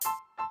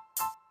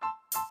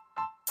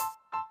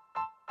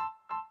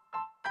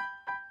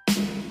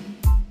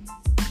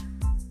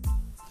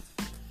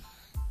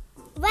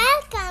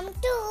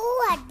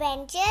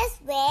Adventures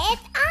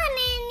with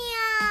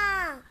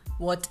Ananya.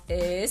 What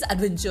is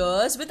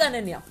Adventures with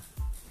Ananya?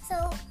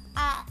 So,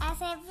 as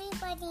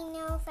everybody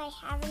knows, I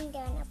haven't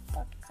done a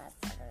podcast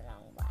for a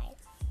long while.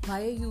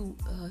 Why are you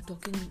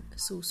talking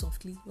so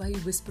softly? Why are you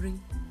whispering?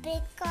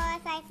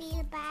 Because I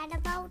feel bad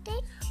about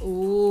it.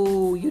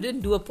 Oh, you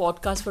didn't do a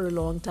podcast for a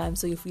long time,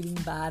 so you're feeling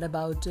bad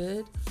about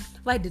it.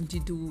 Why didn't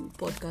you do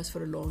podcast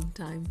for a long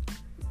time?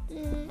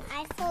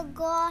 I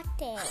forgot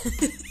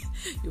it.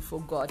 You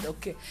forgot,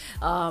 okay.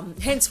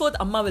 Henceforth,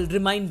 Amma will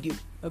remind you,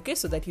 okay,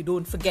 so that you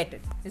don't forget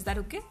it. Is that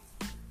okay?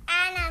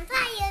 And I'm 5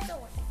 years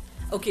old.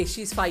 Okay,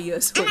 she's 5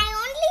 years And old. I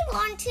only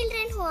want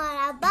children who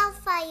are above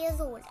 5 years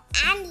old.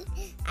 And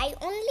I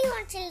only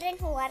want children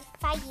who are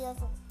 5 years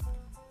old.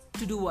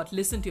 To do what?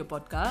 Listen to your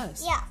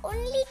podcast? Yeah,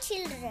 only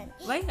children.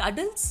 Why?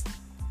 Adults?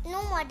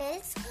 No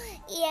models.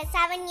 Yeah,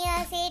 7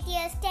 years, 8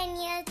 years, 10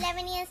 years,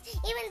 11 years.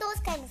 Even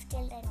those kind of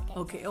children.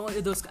 Okay,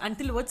 those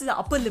until what's the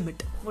upper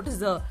limit? What is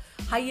the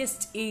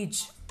highest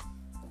age?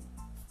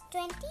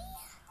 20?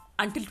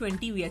 Until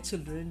 20 we are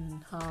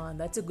children.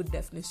 That's a good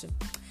definition.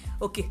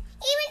 Okay.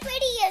 Even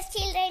 20 years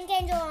children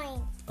can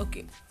join.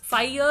 Okay.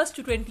 5 years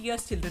to 20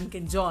 years children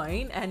can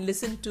join and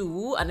listen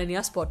to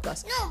Ananya's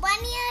podcast. No,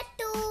 1 year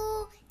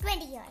to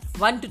 20 years.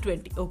 1 to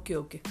 20.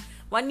 Okay.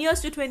 1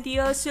 years to 20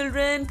 years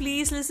children,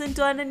 please listen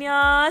to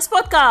Ananya's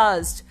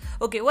podcast.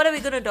 Okay, what are we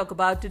going to talk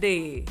about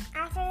today?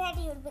 After that,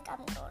 you'll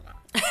become grown up.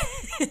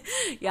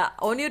 Yeah,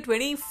 on your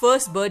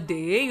 21st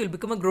birthday, you'll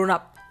become a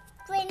grown-up.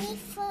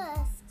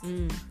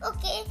 21st.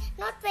 Okay,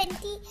 not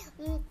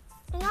 21st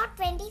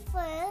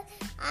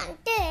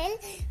until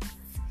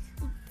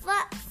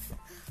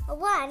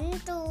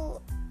 1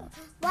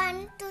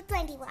 to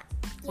 21.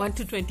 Yes. 1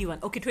 to 21.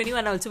 Okay,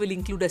 21 also will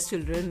include us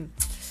children.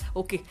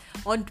 Okay,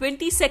 on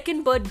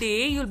 22nd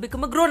birthday, you'll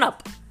become a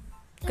grown-up.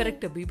 Correct,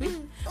 baby?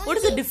 What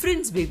is the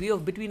difference, baby,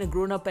 of between a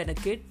grown-up and a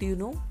kid? Do you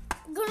know?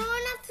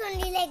 Grown-ups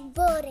only like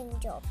boring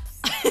jobs.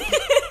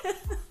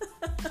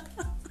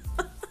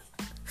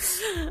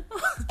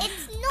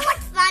 It's not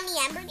funny.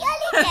 I'm really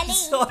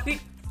telling you.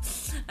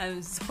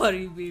 I'm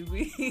sorry,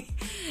 baby.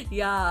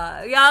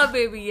 Yeah,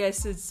 baby.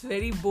 Yes, it's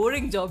very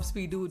boring jobs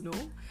we do, no?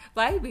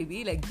 Why,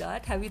 baby, like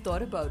that? Have you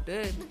thought about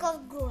it? Because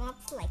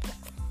grown-ups like it.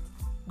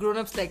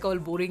 Grown-ups like all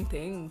boring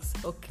things.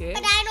 Okay.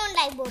 But I don't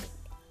like boring.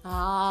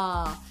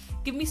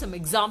 Give me some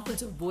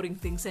examples of boring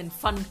things and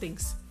fun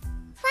things.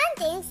 Fun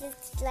things is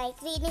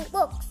like reading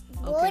books.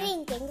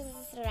 Boring things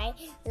is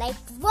like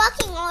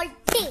working all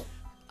day.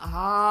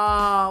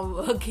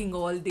 Working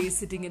all day,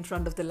 sitting in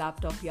front of the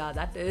laptop. Yeah,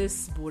 that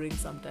is boring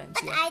sometimes.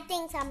 But Yeah. I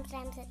think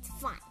sometimes it's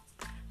fun.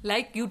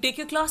 Like you take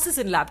your classes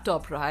in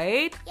laptop,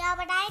 right? Yeah,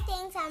 but I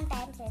think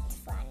sometimes it's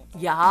fun.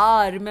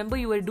 Yeah, remember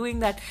you were doing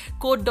that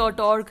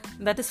code.org.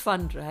 That is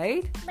fun,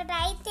 right? But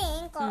I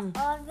think I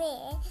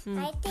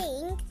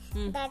think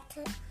that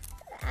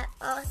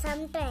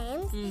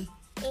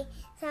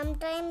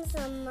sometimes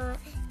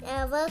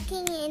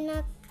working in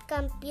a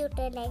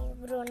computer like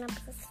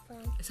grown-ups is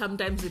fun.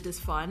 Sometimes it is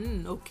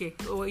fun. Okay.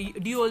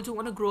 Do you also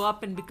want to grow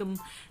up and become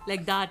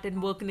like that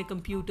and work in a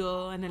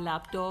computer and a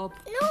laptop?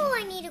 No,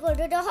 I need to go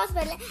to the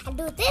hospital and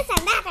do this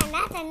and that and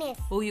that and this.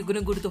 Oh, you're going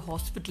to go to the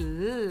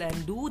hospital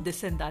and do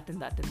this and that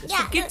and that and this.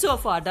 Yeah, For kids or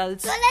for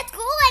adults? So let's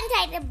go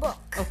inside the book.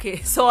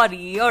 Okay,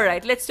 sorry.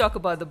 Alright, let's talk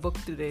about the book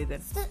today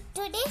then. So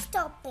today's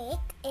topic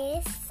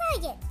is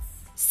science.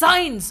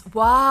 Science!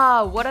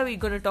 Wow! What are we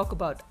going to talk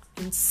about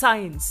in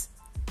science?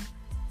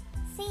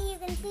 See, you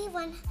can see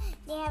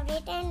they have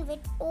written with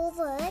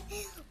over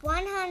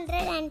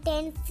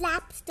 110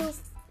 flaps to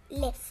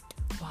lift.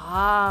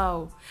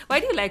 Wow! Why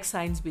do you like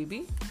science,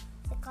 baby?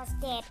 Because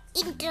they're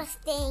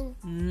interesting.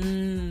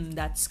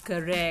 That's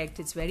correct.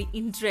 It's very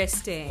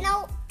interesting.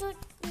 Now,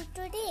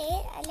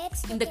 today,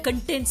 let's In the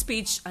contents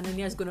page,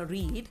 Ananya is going to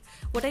read.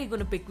 What are you going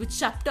to pick? Which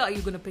chapter are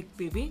you going to pick,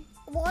 baby?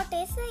 What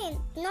is science?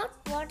 Not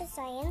what is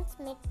science.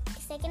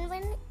 Second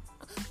one,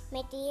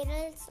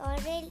 materials.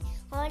 Already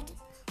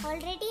I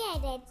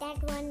read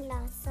that one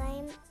last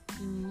time.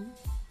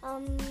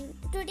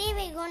 Today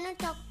we're gonna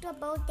talk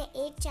about the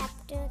 8th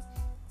chapter,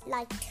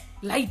 light.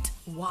 Light.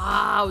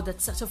 Wow,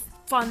 that's such a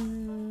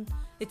fun.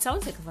 It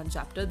sounds like a fun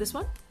chapter. This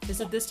one? Is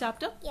it this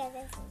chapter? Yeah,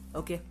 that's it.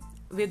 Okay.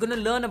 We're gonna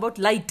learn about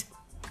light.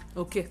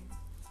 Okay.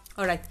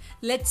 Alright.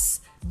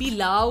 Let's be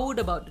loud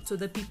about it so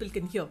that people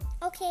can hear.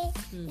 Okay.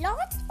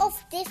 Lots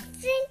of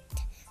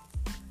different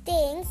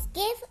things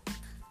give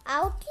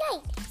out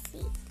light.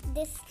 See,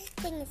 this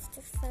thing is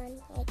the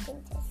sun. I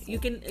can just see.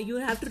 You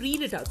have to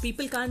read it out.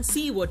 People can't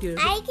see what you're.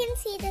 I can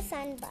see the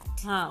sun, but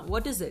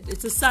What is it?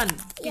 It's a sun.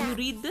 Can Yeah. you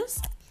read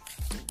this?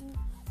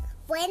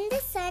 when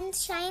the sun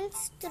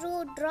shines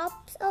through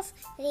drops of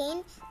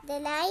rain, the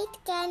light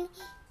can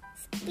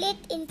split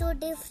into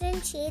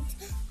different shades,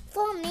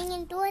 forming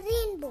into a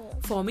rainbow.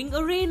 Forming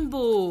a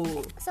rainbow.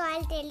 So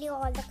I'll tell you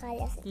all the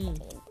colors in the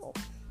rainbow.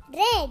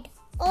 Red,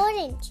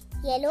 orange,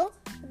 yellow,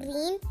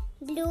 green,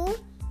 blue,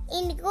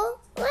 indigo,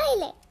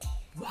 violet.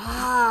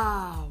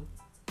 Wow.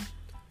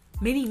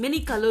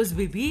 Many colors,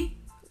 baby.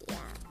 Yeah.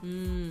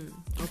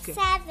 Okay.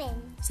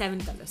 7. 7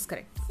 colors,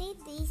 correct. See,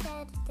 these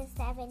are the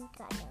 7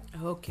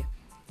 colors. Okay.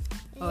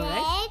 All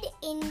right.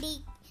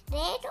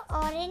 Red,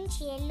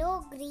 orange,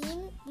 yellow,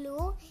 green,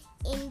 blue,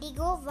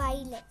 indigo,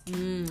 violet.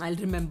 I'll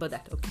remember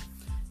that. Okay.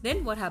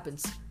 Then what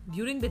happens?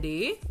 During the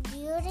day,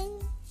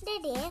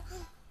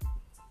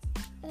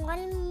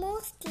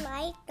 almost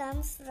light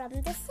comes from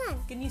the sun.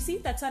 can you see?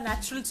 That's our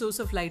natural source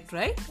of light,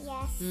 right?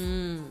 Yes.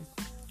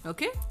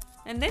 Okay.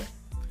 And then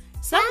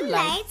Some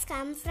lights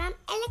come from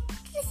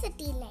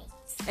electricity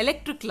lights.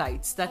 electric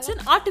lights. That's an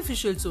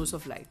artificial source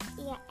of light.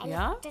 Yeah,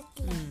 Yeah? electric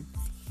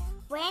lights.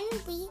 When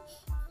we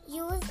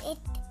use it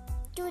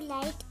to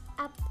light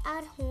up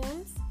our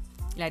homes,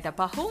 Light up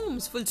our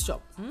homes, full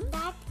stop.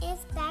 that is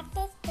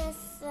this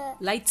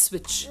Light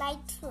switch. light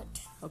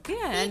switch. Okay.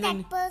 See, And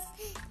then,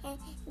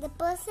 the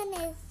person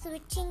is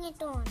switching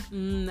it on.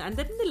 and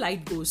then the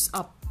light goes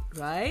up,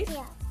 right?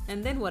 Yeah.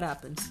 And then what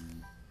happens?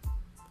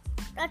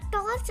 A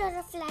torch or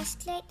a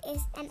flashlight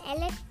is an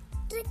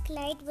electric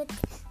light with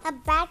a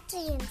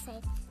battery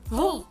inside.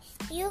 Oh.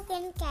 You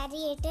can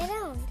carry it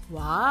around.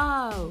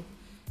 Wow.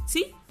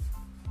 See?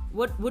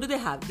 What do they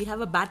have? They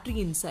have a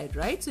battery inside,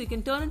 right? So you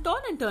can turn it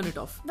on and turn it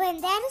off. When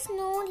there is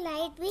no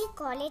light, we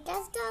call it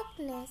as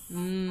darkness.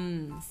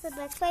 So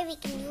that's why we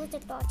can use the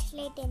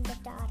torchlight in the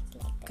dark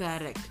like this.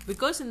 Correct.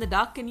 Because in the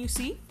dark, can you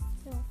see?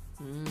 No.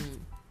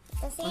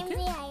 The same Okay.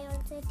 way I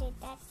also did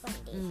that one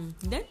day.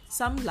 Then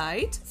some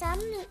light. Some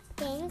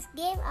things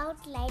give out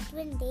light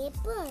when they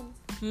burn.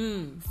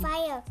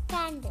 Fire,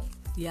 candle.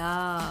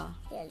 Yeah.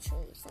 I'll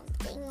show you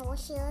something over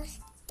here.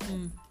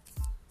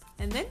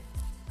 And then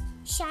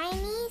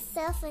Shiny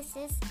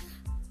surfaces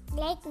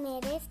like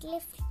mirrors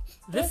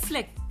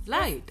reflect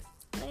light.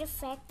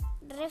 reflect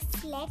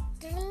light.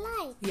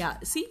 Yeah.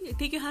 See,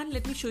 take your hand.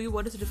 Let me show you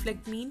what does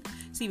reflect mean.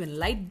 See, when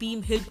light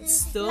beam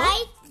hits the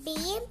Light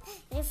beam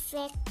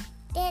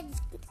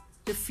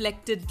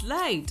reflected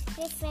light.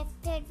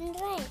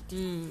 Right.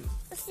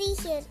 See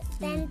here.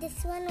 Then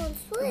this one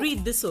also.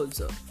 Read this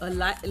also. A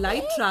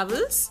light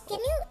travels. Can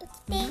you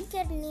take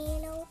your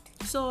nail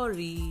out?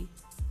 Sorry.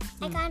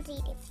 I can't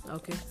read it.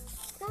 Okay.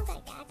 Not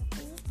like that.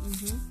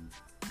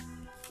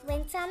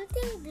 When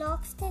something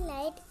blocks the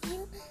light,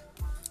 you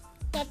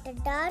get a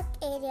dark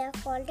area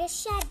called a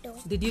shadow.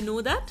 Did you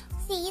know that?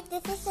 See,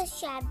 this is a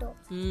shadow.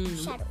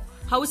 Shadow.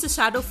 How is a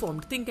shadow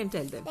formed? Think and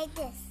tell them. Like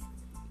this.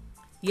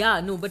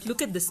 Yeah, no, but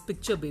look at this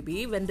picture,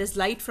 baby. When there's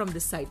light from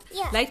this side,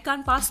 Yeah. light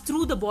can't pass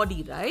through the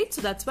body, right?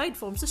 So that's why it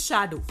forms a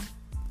shadow.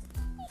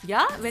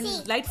 Yeah, when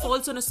See, light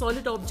falls on a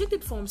solid object,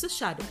 it forms a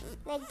shadow.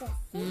 Like this.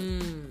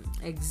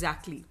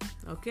 Exactly.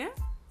 Okay.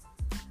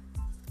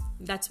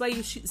 That's why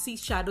you see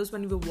shadows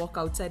when you walk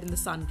outside in the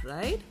sun,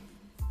 right?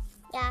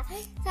 Yeah.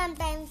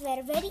 Sometimes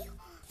we're very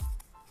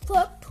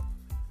hot.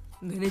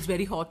 Then it's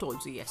very hot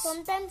also, yes.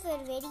 Sometimes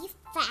we're very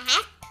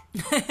fat.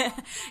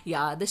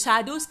 Yeah, the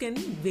shadows can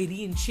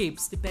vary in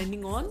shapes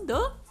depending on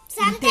the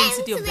Sometimes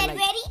intensity of we're the light.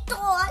 very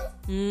tall.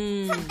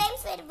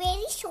 Sometimes we're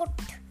very short.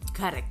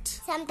 Correct.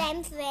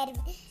 Sometimes we're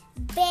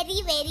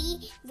very,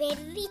 very,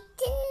 very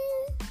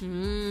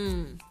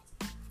thin.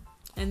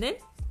 And then,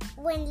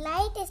 When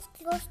light is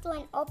close to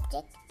an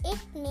object, it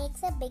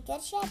makes a bigger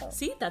shadow.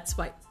 see, that's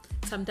why.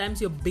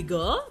 Sometimes you're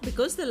bigger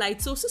because the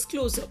light source is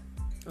closer.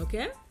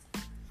 Okay?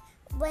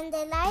 When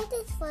the light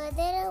is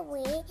further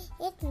away,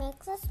 it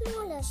makes a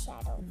smaller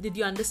shadow. Did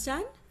you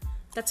understand?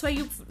 That's why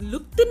you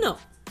look thinner.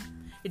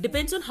 It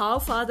depends on how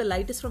far the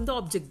light is from the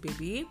object,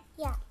 baby.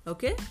 Yeah.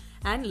 Okay?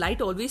 And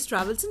light always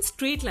travels in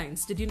straight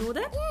lines. Did you know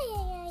that?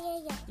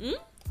 Yeah.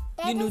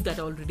 You knew that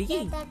already.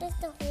 Yeah, that is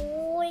the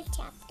whole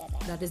chapter.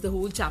 Right? That is the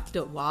whole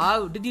chapter.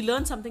 Wow. Did you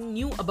learn something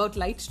new about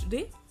light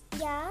today?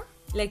 Yeah.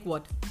 Like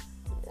what?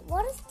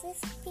 What is this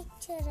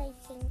picture? I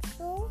think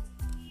so.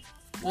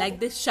 Like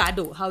this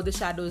shadow, how the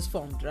shadow is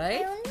formed, I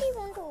right? only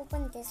want to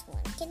open this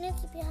one. Can you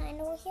keep your hand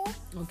over here?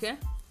 Okay.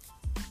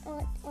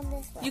 On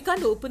this one. You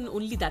can't open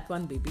only that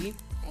one, baby.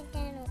 I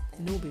can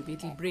open. No, baby,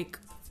 it'll break.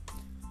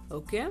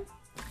 Okay.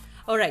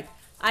 Alright.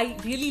 I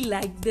really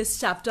like this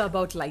chapter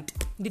about light.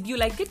 Did you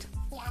like it?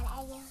 Yeah, I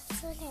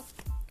also like.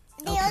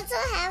 They also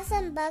have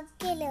some bug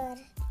killer.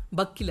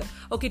 Bug killer.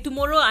 Okay,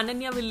 tomorrow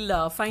Ananya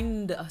will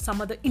find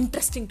some other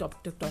interesting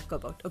topic to talk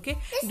about. Okay.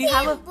 The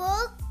same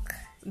book.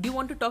 Do you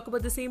want to talk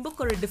about the same book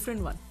or a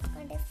different one?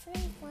 A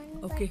different one.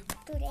 Okay.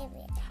 But today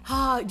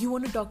we're Do you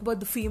want to talk about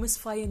the famous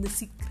fire in the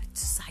secret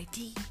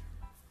society?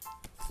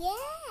 Yeah.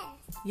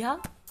 Yeah?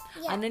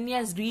 Yeah.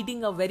 Ananya is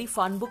reading a very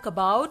fun book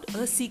about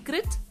a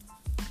secret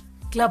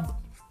club.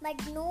 But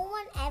no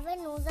one ever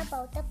knows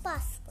about the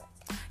password.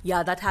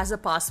 Yeah, that has a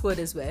password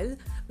as well,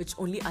 which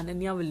only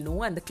Ananya will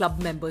know and the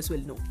club members will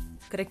know.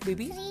 Correct,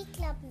 baby? 3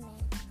 club men.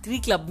 3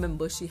 club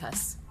members she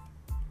has.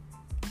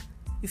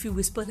 If you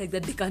whisper like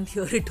that, they can't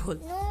hear it all.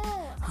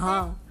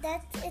 No.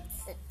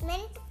 It's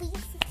meant to be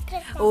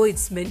secret. Oh,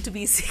 it's meant to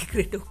be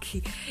secret.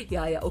 Okay.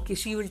 Yeah. Okay.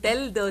 She will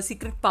tell the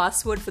secret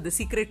password for the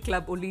secret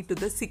club only to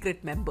the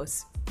secret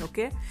members.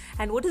 Okay.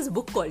 And what is the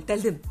book called? Tell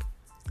them.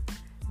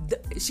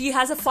 She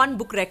has a fun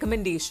book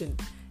recommendation.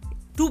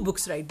 2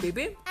 books, right,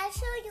 baby? I'll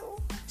show you.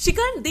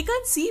 They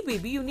can't see,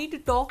 baby. You need to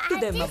talk to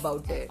them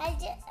about it. I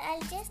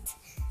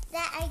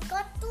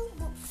got 2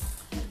 books.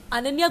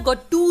 Ananya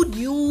got 2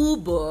 new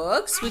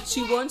books which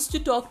she wants to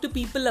talk to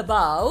people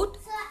about.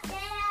 So there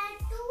are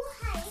 2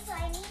 high, so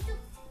I need to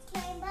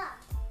climb up.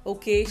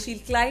 Okay, she'll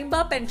climb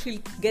up and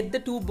she'll get the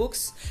 2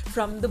 books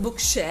from the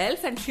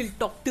bookshelf and she'll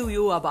talk to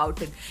you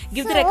about it.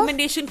 Give the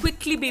recommendation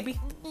quickly, baby.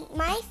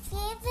 My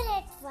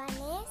favorite one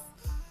is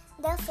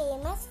the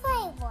Famous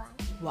 5 one.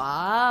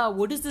 Wow,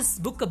 what is this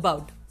book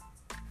about?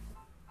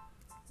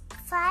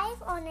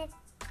 5 on a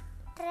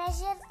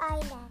treasure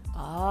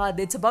island.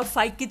 It's about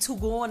 5 kids who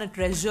go on a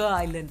treasure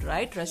island,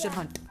 right? Treasure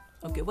hunt.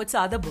 Okay, what's the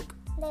other book?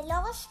 The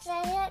Lost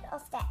Treasure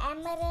of the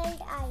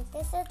Emerald Isle.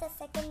 This is the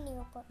second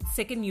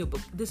new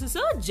book. This is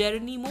a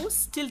Geronimo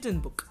Stilton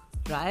book,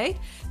 right?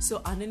 So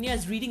Ananya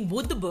is reading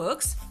both the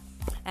books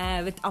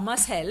with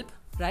Amma's help,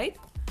 right?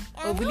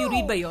 Or will you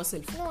read by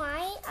yourself? No,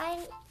 I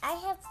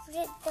have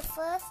read the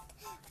first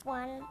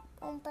one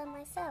by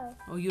myself.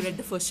 Oh, you read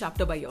the first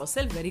chapter by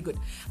yourself? Very good.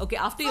 Okay,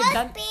 after you're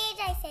done... First page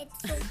I said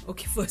so.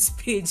 Okay, first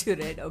page you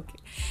read. Okay,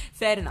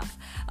 fair enough.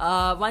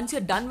 Once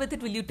you're done with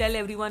it, will you tell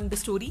everyone the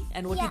story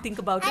and what you think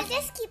about I'll it?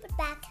 just keep it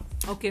back.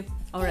 Okay,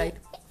 alright.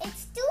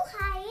 It's too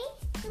high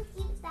to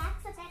keep it back,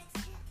 so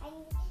that's...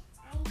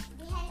 I'm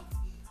behind.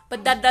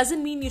 But that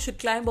doesn't mean you should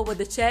climb over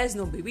the chairs,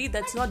 no, baby.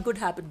 That's not good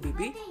habit,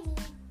 baby.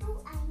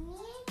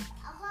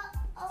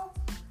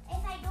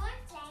 If I don't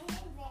climb,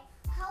 then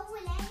how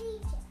will I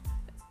reach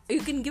it?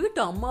 You can give it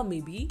to Amma,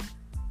 maybe.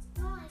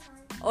 No, I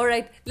can't.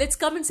 Alright, let's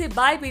come and say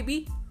bye,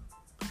 baby.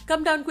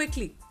 Come down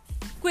quickly.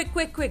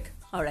 Quick.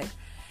 Alright.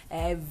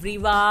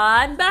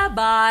 Everyone,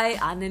 bye-bye.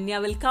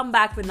 Ananya will come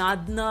back with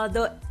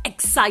another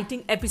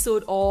exciting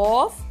episode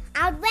of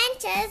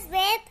Adventures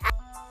with